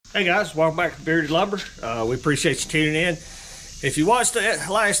Hey guys, welcome back to Bearded Lumber. We appreciate you tuning in. If you watched the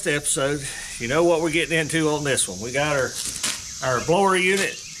last episode, you know what we're getting into on this one. We got our blower unit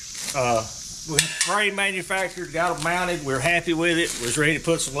frame manufactured, got them mounted. We're happy with it. Was ready to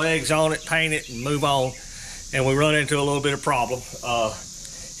put some legs on it, paint it, and move on. And we run into a little bit of problem.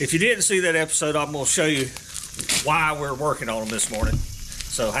 If you didn't see that episode, I'm going to show you why we're working on them this morning.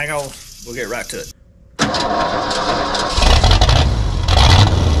 So hang on, we'll get right to it.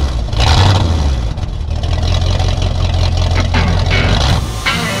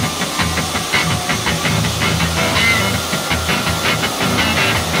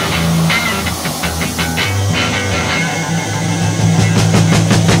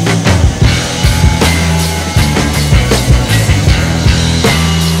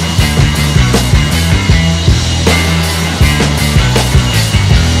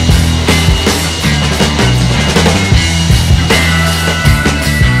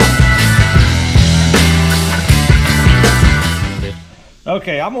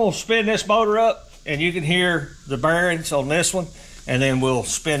 Okay, I'm going to spin this motor up and you can hear the bearings on this one, and then we'll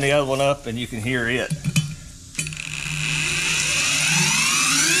spin the other one up and you can hear it.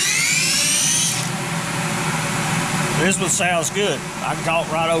 This one sounds good. I can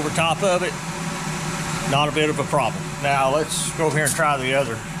talk right over top of it. Not a bit of a problem. Now let's go over here and try the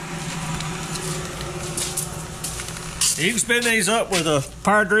other. You can spin these up with a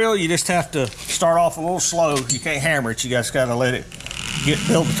power drill. You just have to start off a little slow. You can't hammer it. You guys got to let it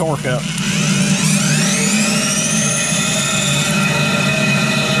build the torque up.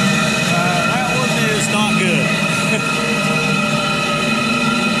 That one is not good.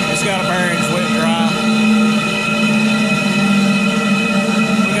 It's got a bearings wet and dry.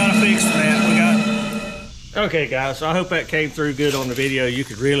 We got to fix that. Okay guys, I hope that came through good on the video. You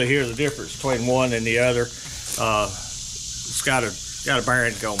could really hear the difference between one and the other. It's got a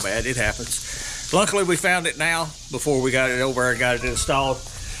bearing going bad. It happens. Luckily, we found it now before we got it over and got it installed.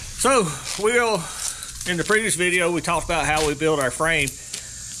 So, in the previous video, we talked about how we built our frame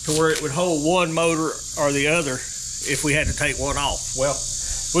to where it would hold one motor or the other if we had to take one off. Well,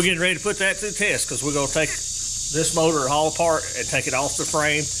 we're getting ready to put that to the test because we're going to take this motor all apart and take it off the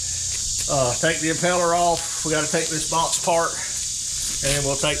frame, take the impeller off. We got to take this box apart, and then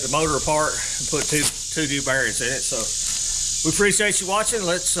we'll take the motor apart and put two new bearings in it. So, we appreciate you watching.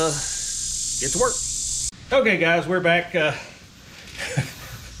 Let's get to work. Okay guys, we're back.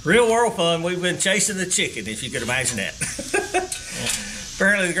 Real world fun. We've been chasing the chicken, if you could imagine that.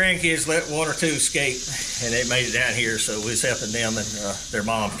 Apparently the grandkids let one or two escape and they made it down here, so we was helping them and their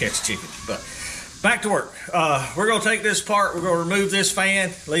mom catch chicken. But back to work. We're going to take this apart. We're going to remove this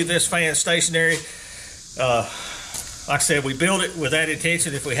fan, leave this fan stationary. Like I said, we built it with that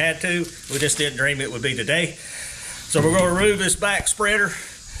intention if we had to. We just didn't dream it would be today. So we're going to remove this back spreader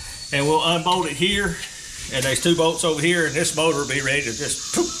and we'll unbolt it here, and there's two bolts over here, and this motor will be ready to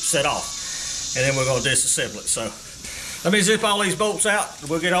just poof, set off, and then we're going to disassemble it. So let me zip all these bolts out and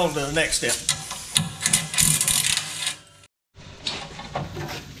we'll get on to the next step.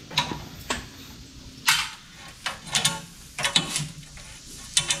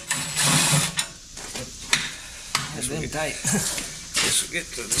 This will get tight. This will get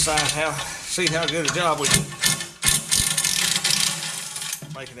to decide see how good a job we do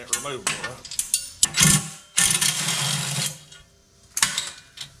making it removable.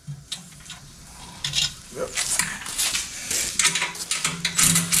 Yep.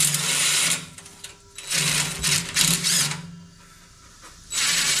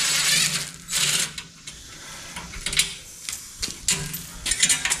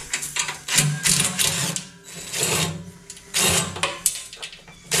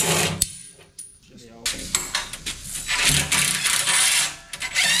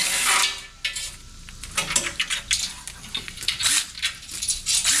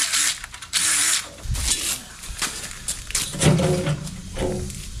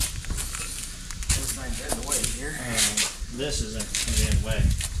 This is in the way.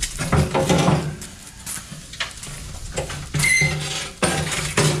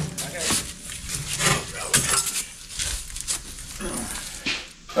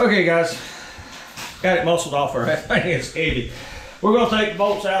 Okay guys, got it muscled off our thing. It's heavy. We're going to take the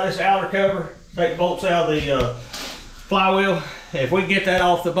bolts out of this outer cover, take the bolts out of the flywheel. If we can get that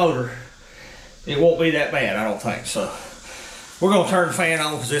off the motor, it won't be that bad, I don't think. So we're going to turn the fan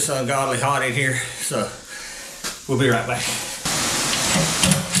on because it's ungodly hot in here. So we'll be right back.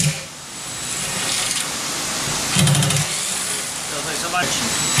 Somebody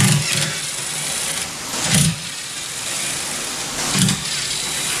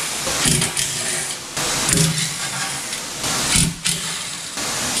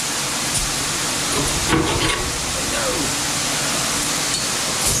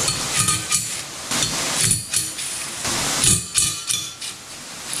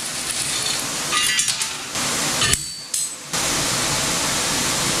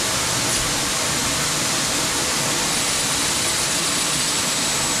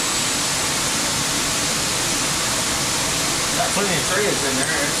plenty of threads in there.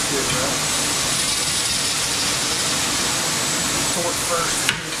 That's good, bro. Torque first,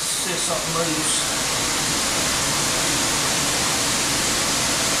 see if something moves.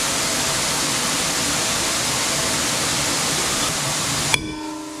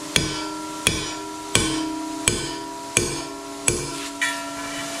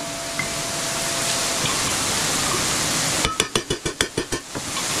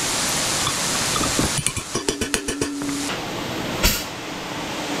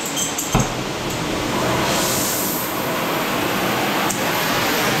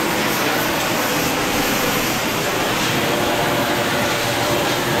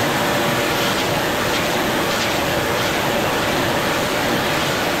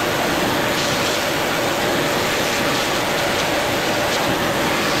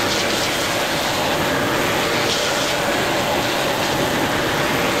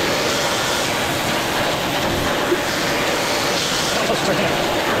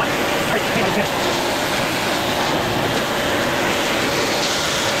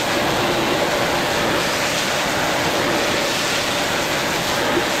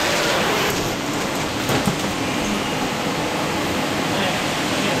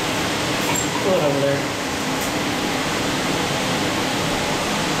 Over there.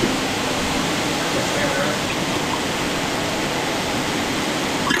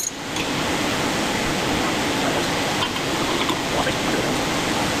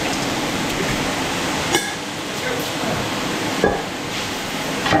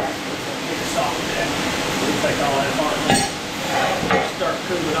 Take all that apart. Start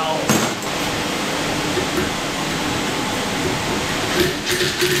cooling off.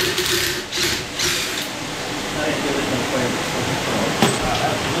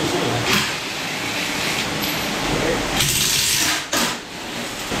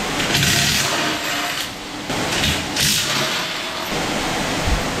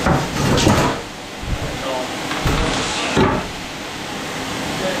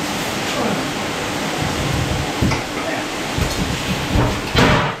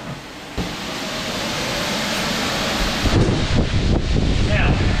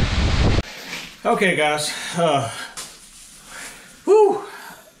 Okay, guys. Whew.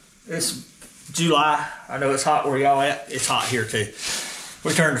 It's July. I know it's hot where y'all at. It's hot here too.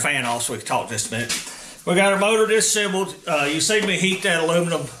 We turned the fan off so we can talk just a minute. We got our motor disassembled. You see me heat that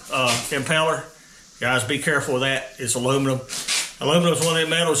aluminum impeller. Guys, be careful with that. It's aluminum. Aluminum is one of them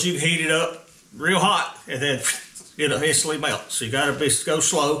metals you can heat it up real hot and then it'll instantly melt. So you got to go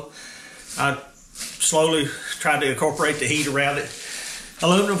slow. I slowly tried to incorporate the heat around it.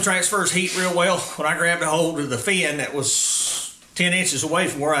 Aluminum transfers heat real well. When I grabbed a hold of the fin that was 10 inches away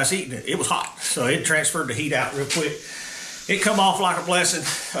from where I was heating it, it was hot. So it transferred the heat out real quick. It come off like a blessing.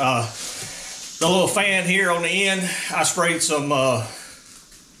 The little fan here on the end, I sprayed some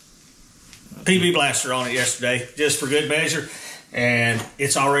PB Blaster on it yesterday, just for good measure. And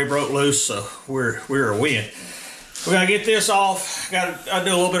it's already broke loose, so we're a win. We gotta get this off. I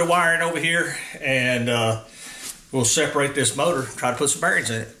do a little bit of wiring over here, and we'll separate this motor, try to put some bearings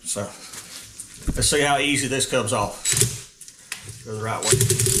in it. So let's see how easy this comes off. Go the right way.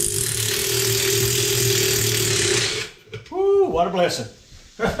 Woo, what a blessing.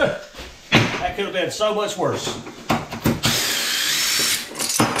 That could have been so much worse.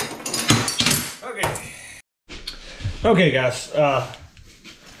 Okay guys,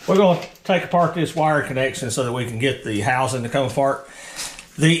 we're going to take apart this wire connection so that we can get the housing to come apart.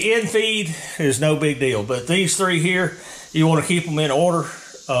 The end feed is no big deal, but these three here, you want to keep them in order.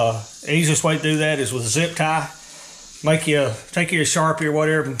 Easiest way to do that is with a zip tie. Take you a Sharpie or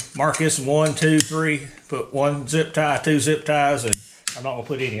whatever, mark this in 1, 2, 3, put 1 zip tie, 2 zip ties, and I'm not going to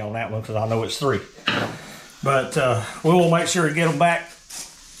put any on that one because I know it's 3. But we will make sure to get them back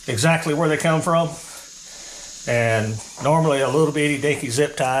exactly where they come from. And normally a little bitty dinky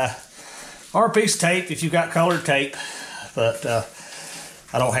zip tie or a piece of tape if you've got colored tape, but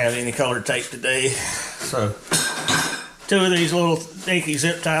I don't have any colored tape today. So 2 of these little dinky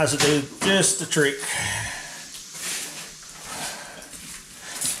zip ties will do just the trick.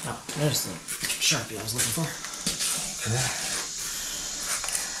 Oh, there's the Sharpie I was looking for. Okay.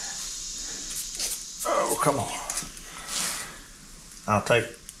 Oh, come on. I'll take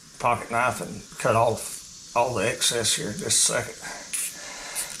a pocket knife and cut off all the excess here in just a second.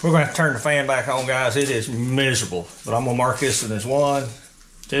 We're going to have to turn the fan back on, guys. It is miserable, but I'm going to mark this one as 1,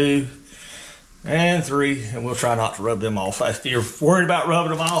 2, and 3, and we'll try not to rub them off. If you're worried about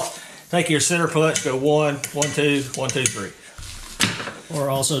rubbing them off, take your center punch, go 1, 1, 2, 1, 2, 3. Or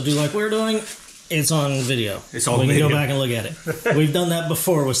also do like we're doing. It's on video. It's on video. We can go back and look at it. We've done that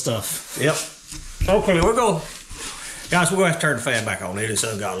before with stuff. Yep. Okay, we're going to Guys, we're going to have to turn the fan back on. It is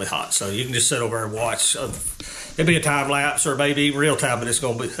ungodly hot, so you can just sit over there and watch. It'll be a time lapse or maybe even real time, but it's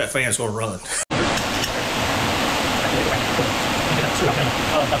going to be, that fan's going to run.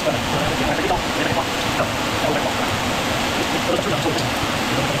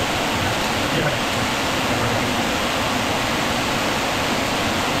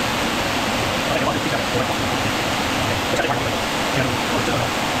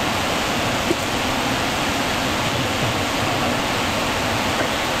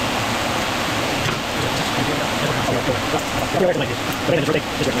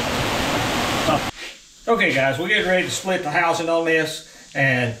 Okay guys, we're getting ready to split the housing on this,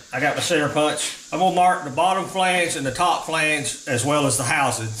 and I got my center punch. I'm going to mark the bottom flange and the top flange as well as the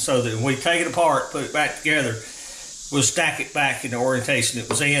housing, so that when we take it apart, put it back together, we'll stack it back in the orientation it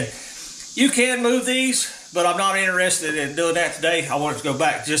was in. You can move these, but I'm not interested in doing that today. I want it to go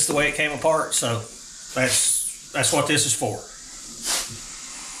back just the way it came apart, so that's what this is for.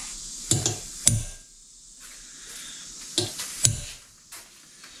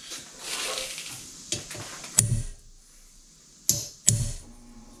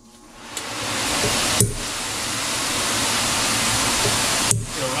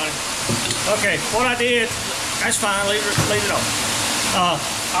 Okay, what I did, that's fine, leave it on.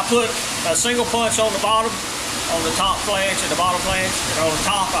 I put a single punch on the bottom, on the top flange and the bottom flange, and on the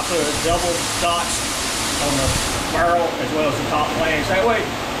top I put double dots on the barrel as well as the top flange. That way,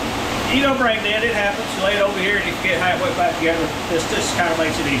 you don't break dead, it happens. You lay it over here and you can get halfway back together. This kind of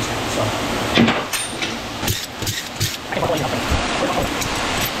makes it easier. So.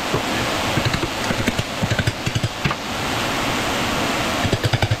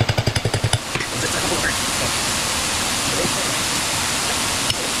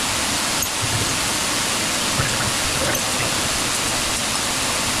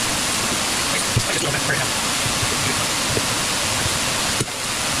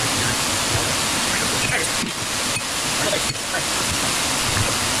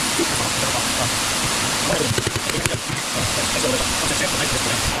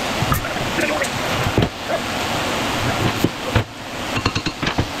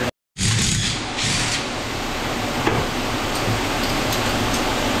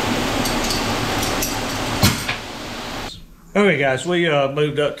 Okay guys, we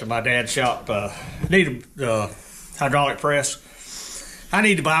moved up to my dad's shop. Need a hydraulic press. I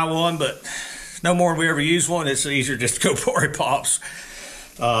need to buy one, but no more than we ever use one. It's easier just to go before it pops.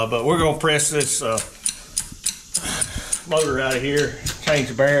 But we're going to press this motor out of here, change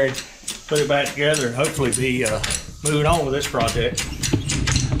the bearing, put it back together, and hopefully be moving on with this project.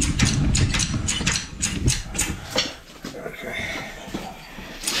 Okay.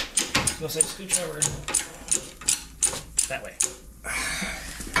 Go say scooch over that way. I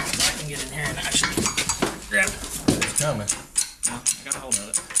can get in here and actually grab it. It's coming. No, I got a hold of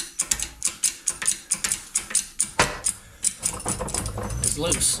it. It's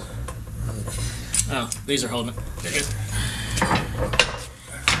loose. Oh, these are holding it. They're good.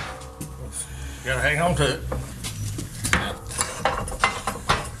 You gotta hang on to it.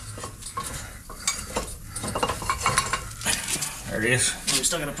 There it is. We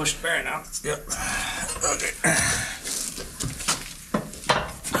still gotta push the bearing out. Yep. Okay.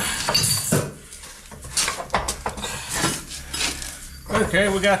 Okay,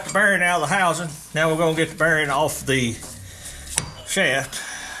 we got the bearing out of the housing. Now we're going to get the bearing off the shaft.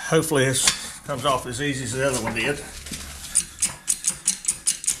 Hopefully this comes off as easy as the other one did.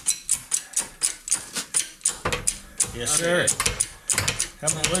 Yes, sir.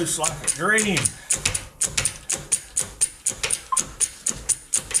 Coming loose like a dream.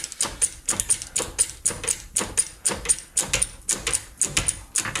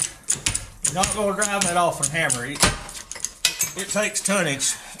 You're not going to drive that off and hammer it. It takes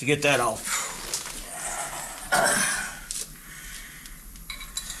tonnage to get that off.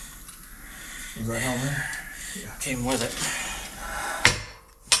 Is that on there? Yeah, came with it.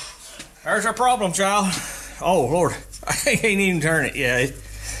 There's our problem, child. Oh, Lord. I ain't even turn it. Yeah,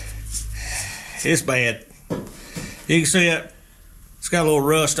 it's bad. You can see it. It's got a little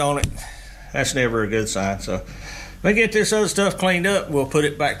rust on it. That's never a good sign. So, if we get this other stuff cleaned up, we'll put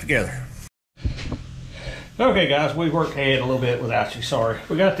it back together. Okay guys, we worked ahead a little bit without you, sorry.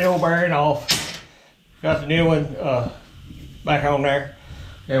 We got the old bearing off, got the new one back on there,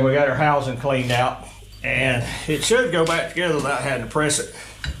 and we got our housing cleaned out, and it should go back together without having to press it.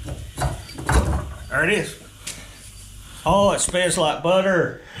 There it is. Oh, it spins like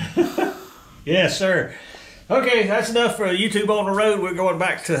butter. Yes, sir. Okay, that's enough for YouTube on the road. We're going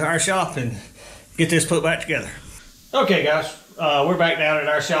back to our shop and get this put back together. Okay guys, we're back down at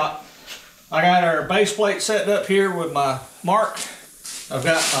our shop. I got our base plate set up here with my mark. I've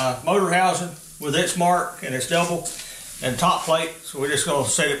got my motor housing with its mark and its double and top plate. So we're just going to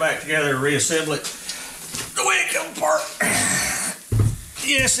set it back together and reassemble it the way it comes apart.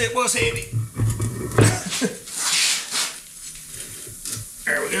 Yes, it was heavy.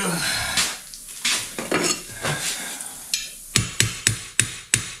 There we go.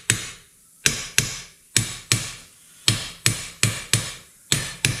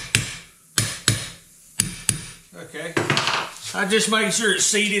 Okay, I just make sure it's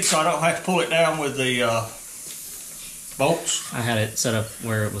seated so I don't have to pull it down with the bolts. I had it set up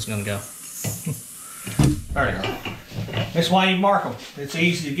where it was going to go. There you go. That's why you mark them. It's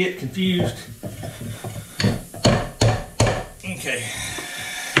easy to get confused. Okay.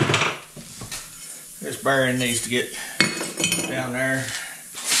 This bearing needs to get down there.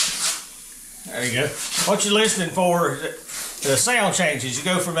 There you go. What you're listening for is the sound changes. You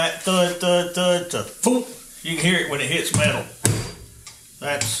go from that thud, thud, thud to boom. You can hear it when it hits metal.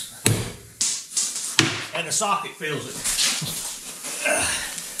 And the socket feels it.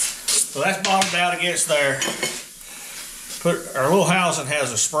 So that's bottomed out against there. Our little housing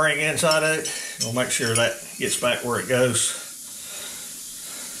has a spring inside of it. We'll make sure that gets back where it goes.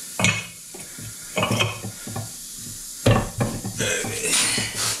 There we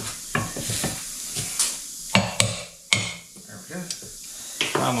go.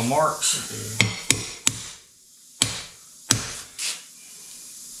 Find my marks.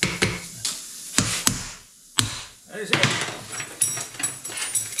 There's it.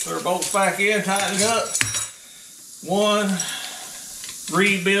 Put our bolts back in, tighten it up. One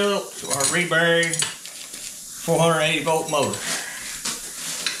rebuilt or reburied 480 volt motor.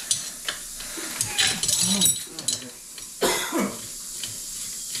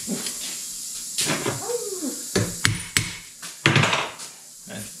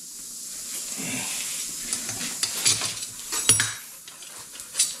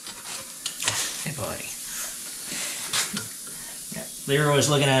 Hey, buddy. Leroy was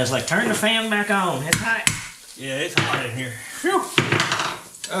looking at us like, turn the fan back on. It's hot. Yeah, it's hot in here. Whew.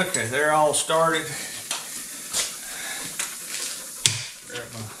 Okay, they're all started. Grab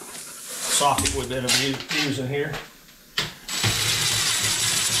my socket we've been using here.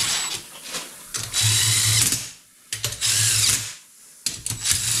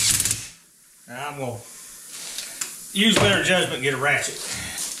 Now I'm going to use better judgment and get a ratchet.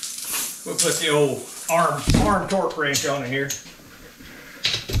 We'll put the old arm torque wrench on it here.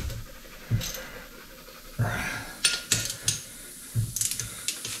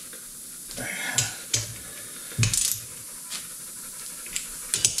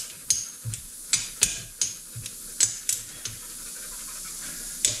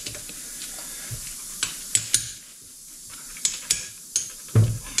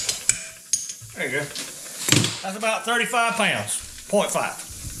 There you go. That's about 35 pounds, 0.5.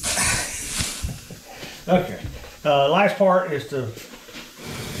 Okay. Last part is to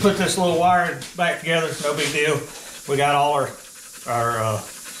put this little wiring back together. No big deal. We got all our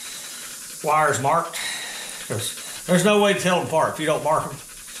wires marked, because there's no way to tell them apart if you don't mark them.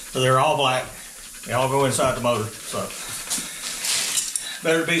 So they're all black. They all go inside the motor. So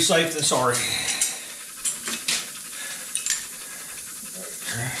better be safe than sorry.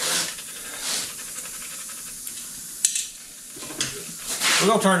 We're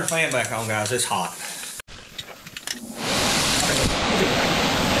going to turn the fan back on, guys. It's hot.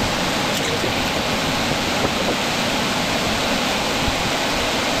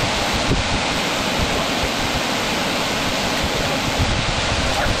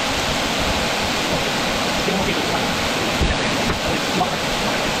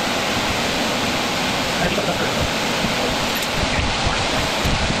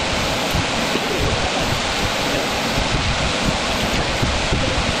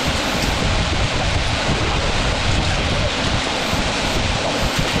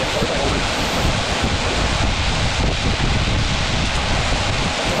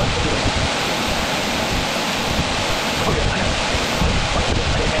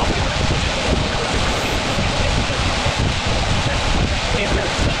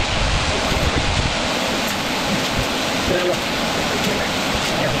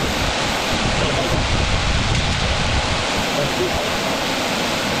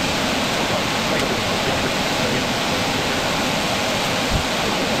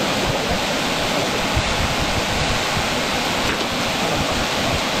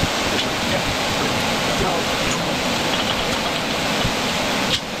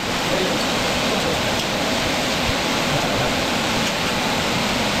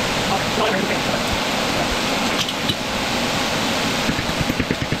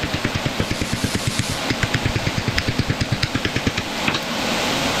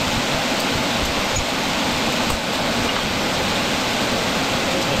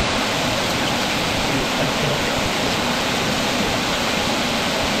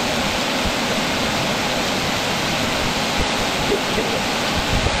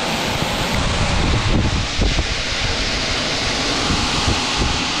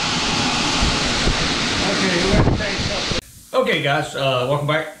 Okay guys, welcome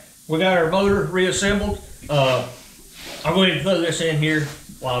back. We got our motor reassembled. I'll go ahead and throw this in here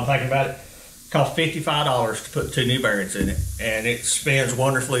while I'm thinking about it. It cost $55 to put 2 new bearings in it, and it spins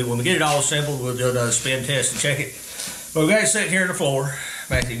wonderfully. When we get it all assembled, we'll do another spin test and check it. But we got it sitting here on the floor.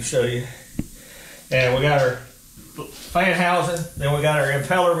 Matthew can show you. And we got our fan housing, then we got our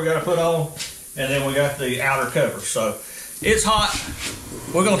impeller we got to put on, and then we got the outer cover. So it's hot.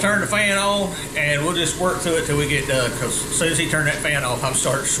 We're gonna turn the fan on and we'll just work through it till we get done, because as soon as he turned that fan off, I'm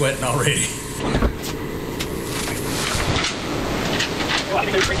starting sweating already.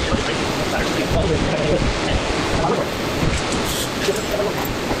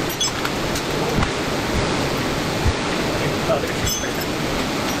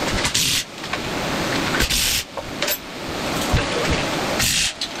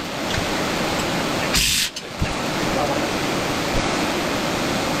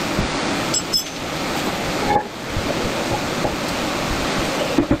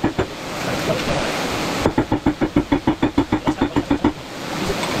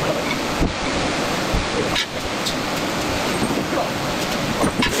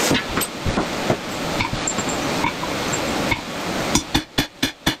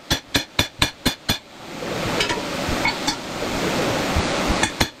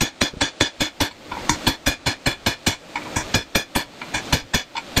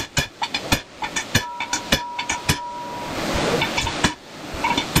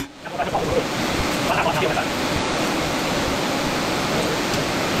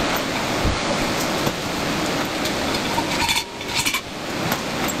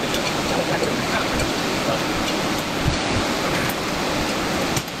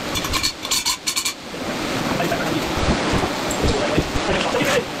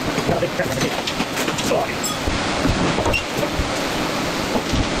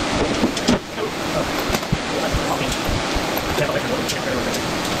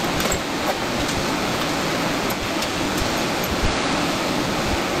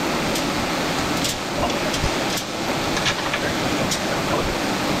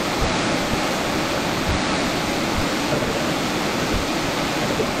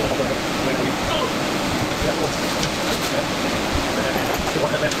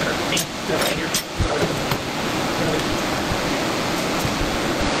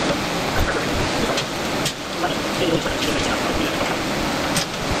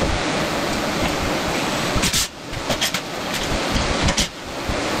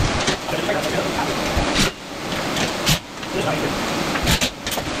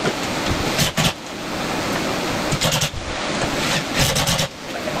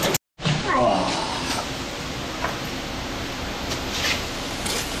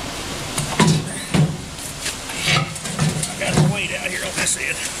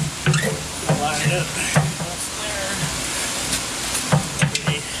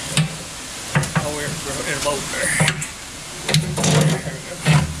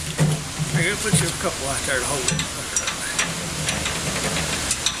 Put you a couple out there to hold it.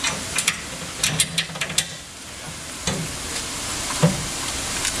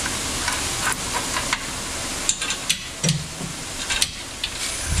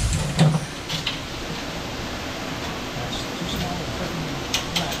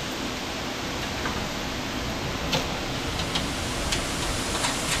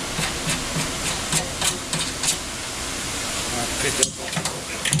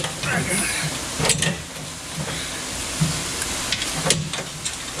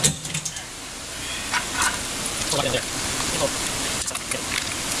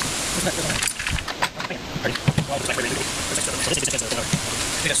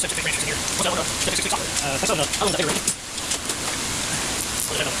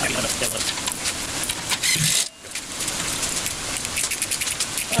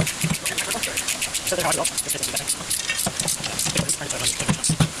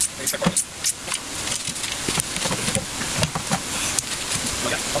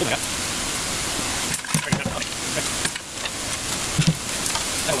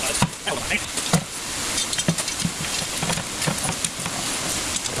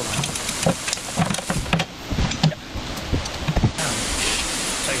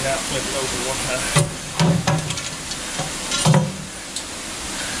 Flip it over one time.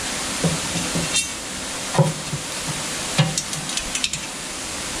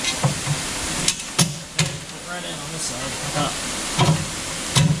 Right in on this side.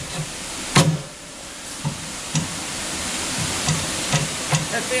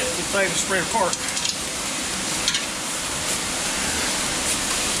 That's it. The thing is spread apart.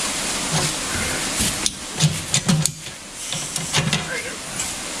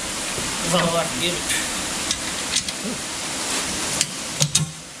 All I can give it.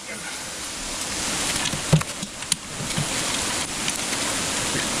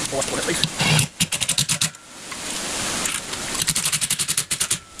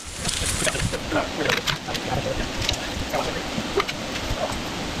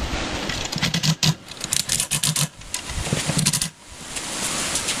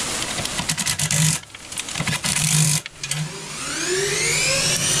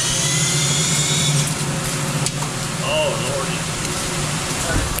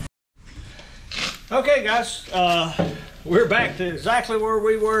 Okay guys, we're back to exactly where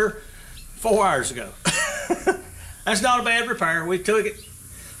we were 4 hours ago. That's not a bad repair. We took it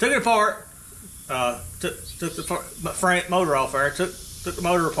apart, took the motor off there, took the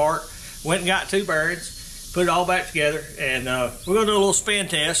motor apart, went and got 2 bearings, put it all back together, and we're gonna do a little spin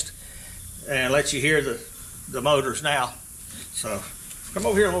test and let you hear the motors now. So come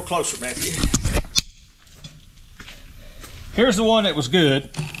over here a little closer, Matthew. Here's the one that was good.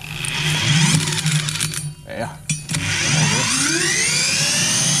 Yeah.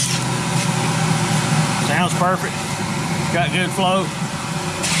 Sounds perfect. Got good flow.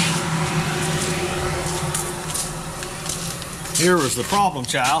 Here was the problem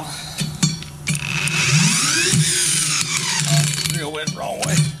child. Reel went the wrong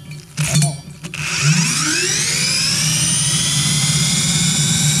way. Come on.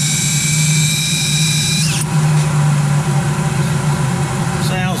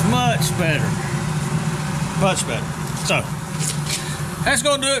 Sounds much better. Much better. So that's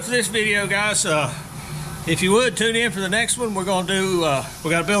gonna do it for this video, guys. If you would tune in for the next one, we're gonna do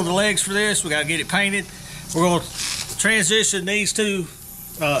we gotta build the legs for this, we gotta get it painted. We're gonna transition these 2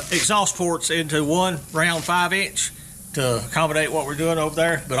 exhaust ports into one round 5-inch to accommodate what we're doing over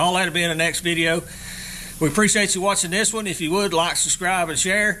there, but all that'll be in the next video. We appreciate you watching this one. If you would like, subscribe, and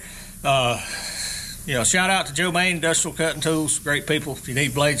share. You know, shout out to Joe Main Industrial Cutting Tools, great people. If you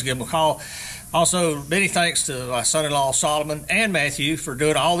need blades, give them a call. Also, many thanks to my son-in-law Solomon and Matthew for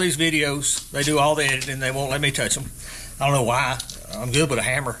doing all these videos. They do all the editing. They won't let me touch them. I don't know why. I'm good with a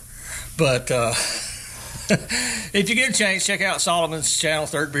hammer. But if you get a chance, check out Solomon's channel,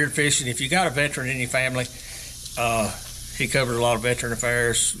 Third Beard Fishing. If you got a veteran in your family, he covers a lot of veteran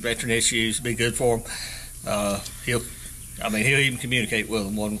affairs, veteran issues. Be good for them. He'll even communicate with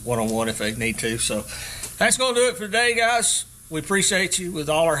them one-on-one if they need to. So that's going to do it for today, guys. We appreciate you with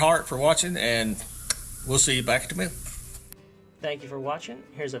all our heart for watching, and we'll see you back at the mill. Thank you for watching.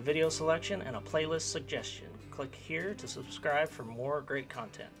 Here's a video selection and a playlist suggestion. Click here to subscribe for more great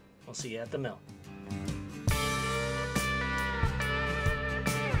content. We'll see you at the mill.